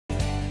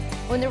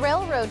When the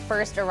railroad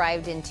first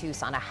arrived in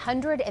Tucson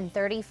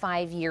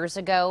 135 years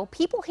ago,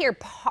 people here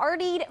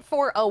partied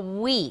for a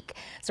week.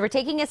 So we're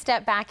taking a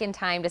step back in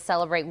time to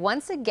celebrate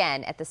once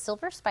again at the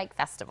Silver Spike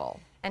Festival.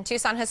 And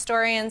Tucson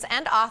historians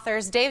and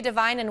authors Dave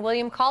Devine and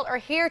William Call are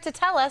here to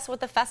tell us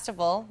what the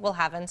festival will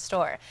have in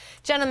store.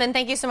 Gentlemen,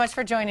 thank you so much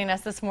for joining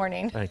us this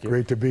morning. Thank you.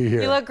 Great to be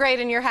here. You look great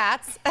in your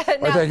hats.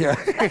 Now, thank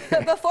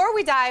you. Before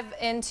we dive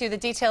into the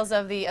details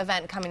of the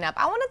event coming up,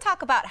 I want to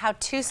talk about how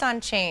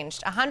Tucson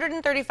changed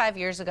 135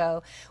 years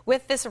ago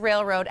with this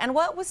railroad, and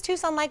what was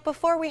Tucson like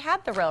before we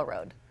had the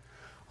railroad?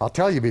 I'll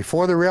tell you,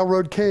 before the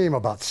railroad came,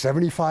 about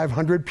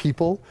 7,500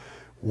 people,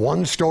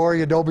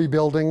 one-story adobe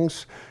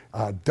buildings,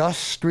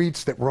 dust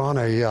streets that were on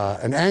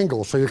an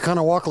angle, so you kind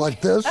of walk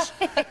like this,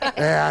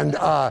 and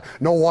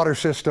no water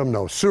system,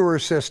 no sewer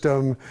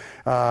system.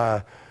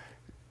 A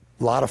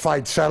lot of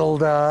fights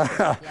settled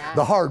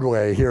the hard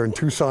way here in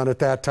Tucson at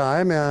that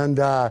time, and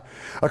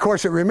of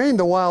course it remained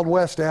the Wild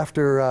West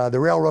after the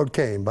railroad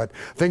came, but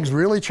things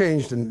really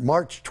changed in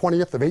March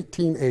 20th of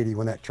 1880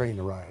 when that train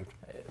arrived.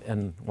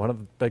 And one of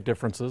the big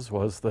differences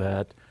was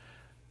that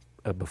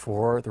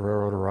before the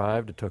railroad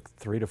arrived, it took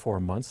 3 to 4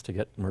 months to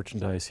get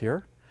merchandise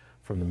here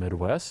from the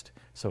Midwest,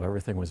 so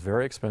everything was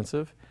very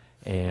expensive,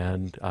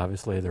 and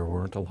obviously there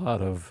weren't a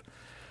lot of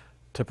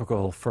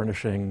typical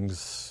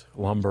furnishings,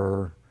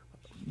 lumber,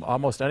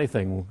 almost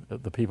anything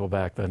that the people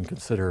back then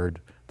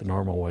considered the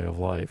normal way of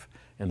life,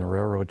 and the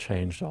railroad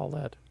changed all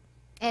that.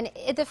 And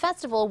at the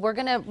festival, we're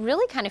going to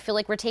really kind of feel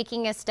like we're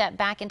taking a step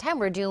back in time.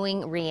 We're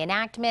doing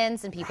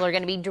reenactments, and people are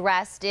going to be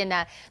dressed in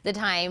the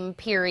time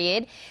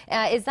period.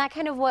 Is that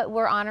kind of what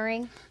we're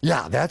honoring?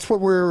 Yeah, that's what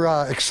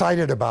we're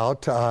excited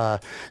about,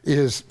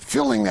 is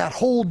filling that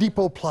whole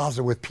depot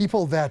plaza with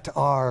people that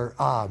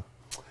are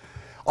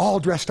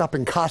all dressed up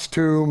in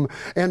costume,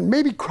 and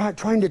maybe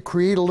trying to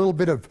create a little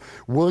bit of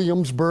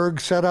Williamsburg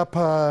setup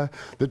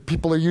that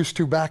people are used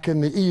to back in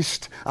the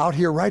East, out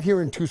here, right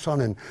here in Tucson,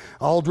 and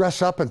all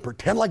dress up and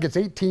pretend like it's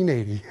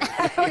 1880.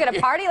 We're going to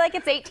party like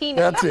it's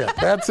 1880.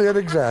 That's it,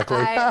 exactly.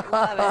 I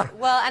love it.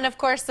 Well, and of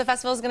course, the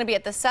festival is going to be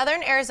at the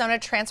Southern Arizona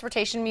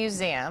Transportation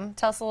Museum.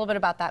 Tell us a little bit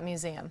about that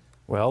museum.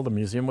 Well, the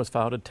museum was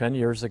founded 10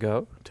 years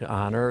ago to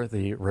honor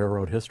the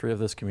railroad history of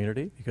this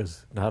community,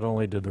 because not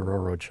only did the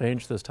railroad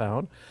change this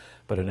town,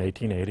 but in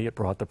 1880 it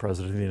brought the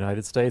President of the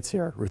United States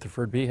here,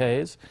 Rutherford B.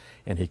 Hayes,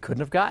 and he couldn't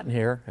have gotten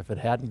here if it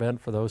hadn't been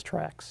for those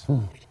tracks.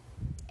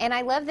 And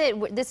I love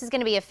that this is going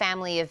to be a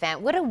family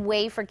event. What a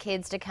way for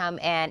kids to come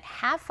and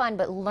have fun,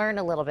 but learn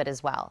a little bit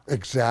as well.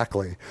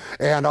 Exactly.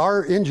 And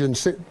our engine,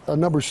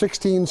 number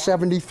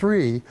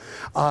 1673,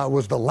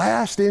 was the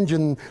last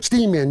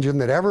steam engine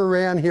that ever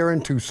ran here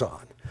in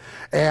Tucson.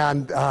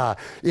 And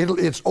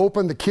it's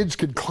open, the kids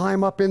could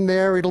climb up in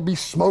there, it'll be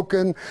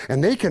smoking,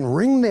 and they can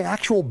ring the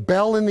actual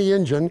bell in the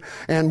engine,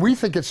 and we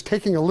think it's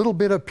taking a little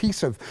bit of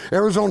piece of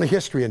Arizona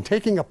history and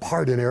taking a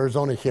part in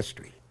Arizona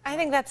history. I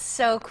think that's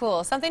so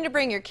cool. Something to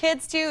bring your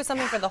kids to,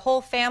 something for the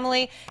whole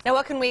family. Now,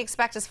 what can we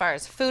expect as far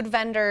as food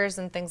vendors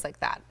and things like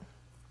that?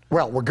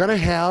 Well, we're going to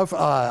have,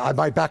 I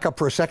might back up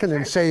for a second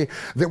and say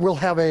that we'll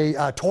have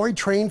a toy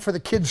train for the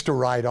kids to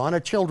ride on, a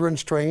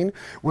children's train.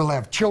 We'll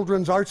have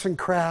children's arts and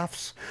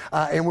crafts,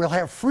 and we'll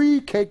have free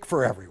cake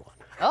for everyone.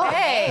 Oh,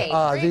 hey,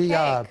 free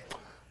cake.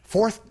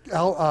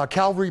 4th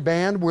Cavalry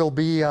Band will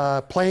be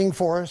playing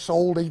for us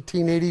old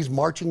 1880s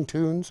marching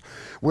tunes.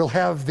 We'll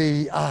have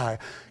the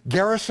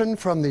garrison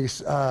from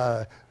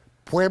the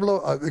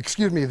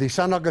the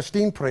San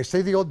Agustin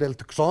Presidio del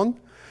Tucson.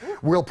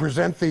 We'll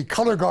present the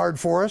color guard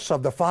for us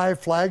of the 5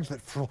 flags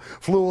that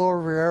flew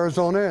over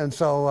Arizona, and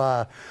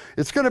so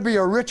it's going to be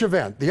a rich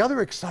event. The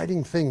other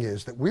exciting thing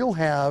is that we'll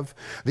have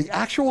the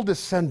actual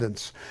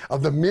descendants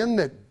of the men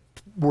that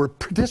were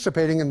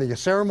participating in the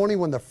ceremony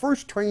when the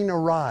first train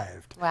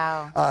arrived.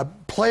 Wow.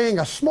 Playing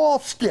a small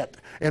skit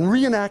and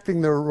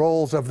reenacting the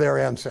roles of their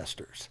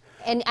ancestors.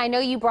 And I know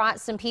you brought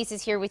some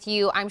pieces here with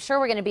you. I'm sure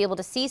we're going to be able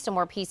to see some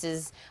more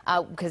pieces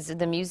because of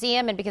the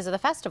museum and because of the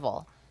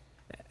festival.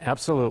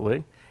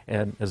 Absolutely.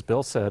 And as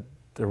Bill said,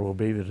 there will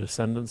be the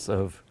descendants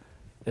of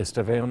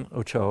Esteban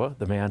Ochoa,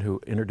 the man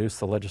who introduced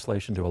the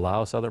legislation to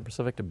allow Southern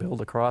Pacific to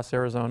build across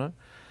Arizona,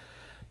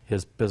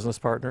 his business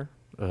partner,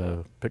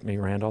 Pinckney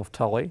Randolph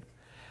Tully.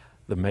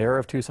 The mayor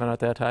of Tucson at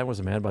that time was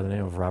a man by the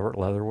name of Robert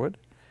Leatherwood,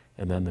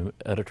 and then the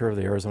editor of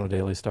the Arizona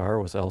Daily Star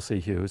was L.C.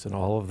 Hughes, and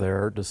all of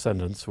their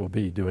descendants will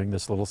be doing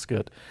this little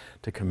skit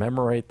to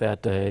commemorate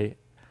that day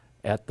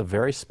at the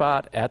very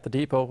spot at the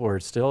depot where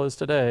it still is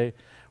today,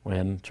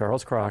 when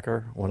Charles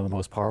Crocker, one of the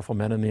most powerful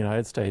men in the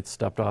United States,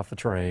 stepped off the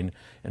train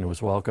and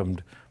was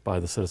welcomed by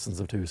the citizens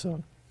of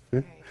Tucson.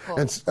 Cool.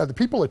 And the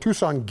people of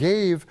Tucson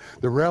gave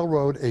the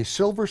railroad a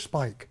silver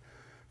spike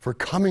for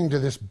coming to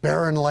this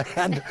barren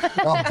land.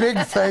 A big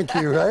thank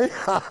you, right?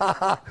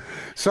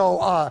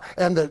 So,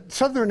 and the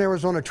Southern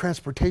Arizona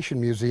Transportation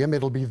Museum,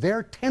 it'll be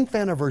their 10th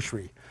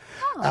anniversary.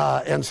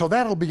 And so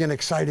that'll be an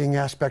exciting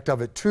aspect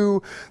of it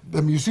too.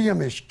 The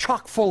museum is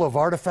chock full of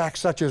artifacts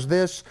such as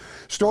this,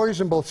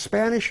 stories in both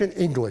Spanish and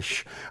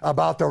English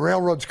about the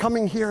railroads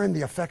coming here and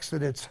the effects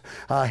that it's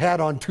had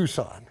on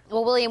Tucson.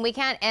 Well, William, we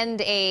can't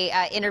end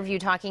a interview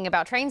talking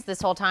about trains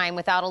this whole time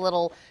without a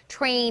little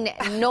train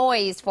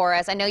noise for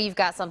us. I know you've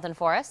got something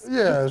for us.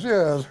 Yes,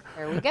 yes.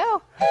 Here we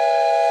go.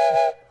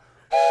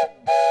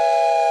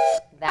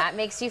 That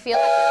makes you feel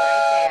like you're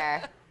right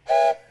there.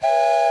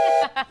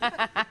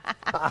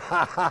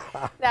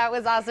 That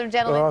was awesome,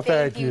 gentlemen. Oh,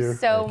 thank you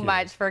so Thank you.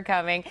 much for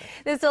coming.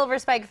 The Silver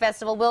Spike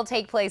Festival will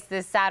take place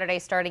this Saturday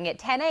starting at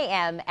 10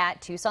 a.m.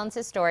 at Tucson's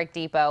Historic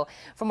Depot.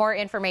 For more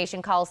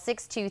information, call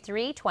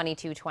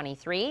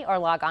 623-2223 or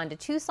log on to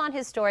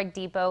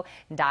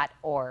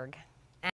TucsonHistoricDepot.org.